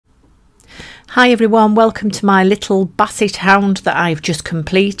Hi everyone, welcome to my little Bassett hound that I've just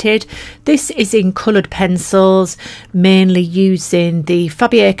completed. This is in coloured pencils, mainly using the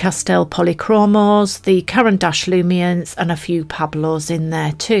Faber castell polychromos, the Carandache luminance and a few pablos in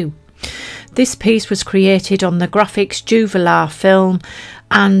there too. This piece was created on the Grafix Duvalar film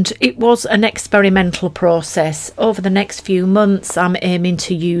and it was an experimental process. Over the next few months I'm aiming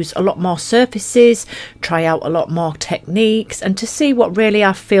to use a lot more surfaces, try out a lot more techniques and to see what really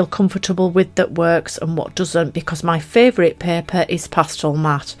I feel comfortable with that works and what doesn't, because my favourite paper is pastel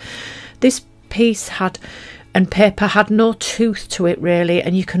matte. This piece had no tooth to it really,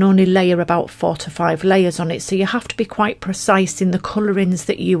 and you can only layer about 4 to 5 layers on it, so you have to be quite precise in the colourings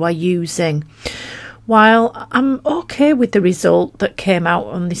that you are using. While I'm okay with the result that came out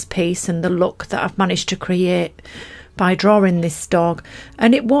on this piece and the look that I've managed to create by drawing this dog,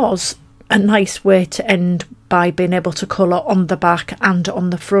 and it was a nice way to end by being able to colour on the back and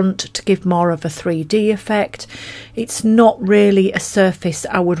on the front to give more of a 3D effect. It's not really a surface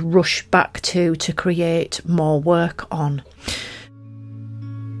I would rush back to create more work on.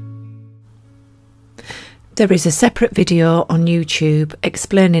 There is a separate video on YouTube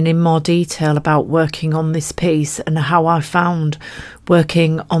explaining in more detail about working on this piece and how I found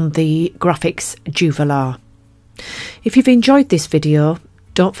working on the Grafix Duvalar. If you've enjoyed this video,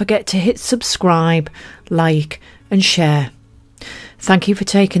 don't forget to hit subscribe, like and share. Thank you for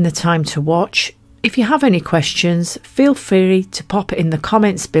taking the time to watch. If you have any questions, feel free to pop it in the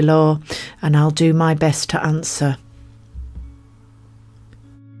comments below and I'll do my best to answer.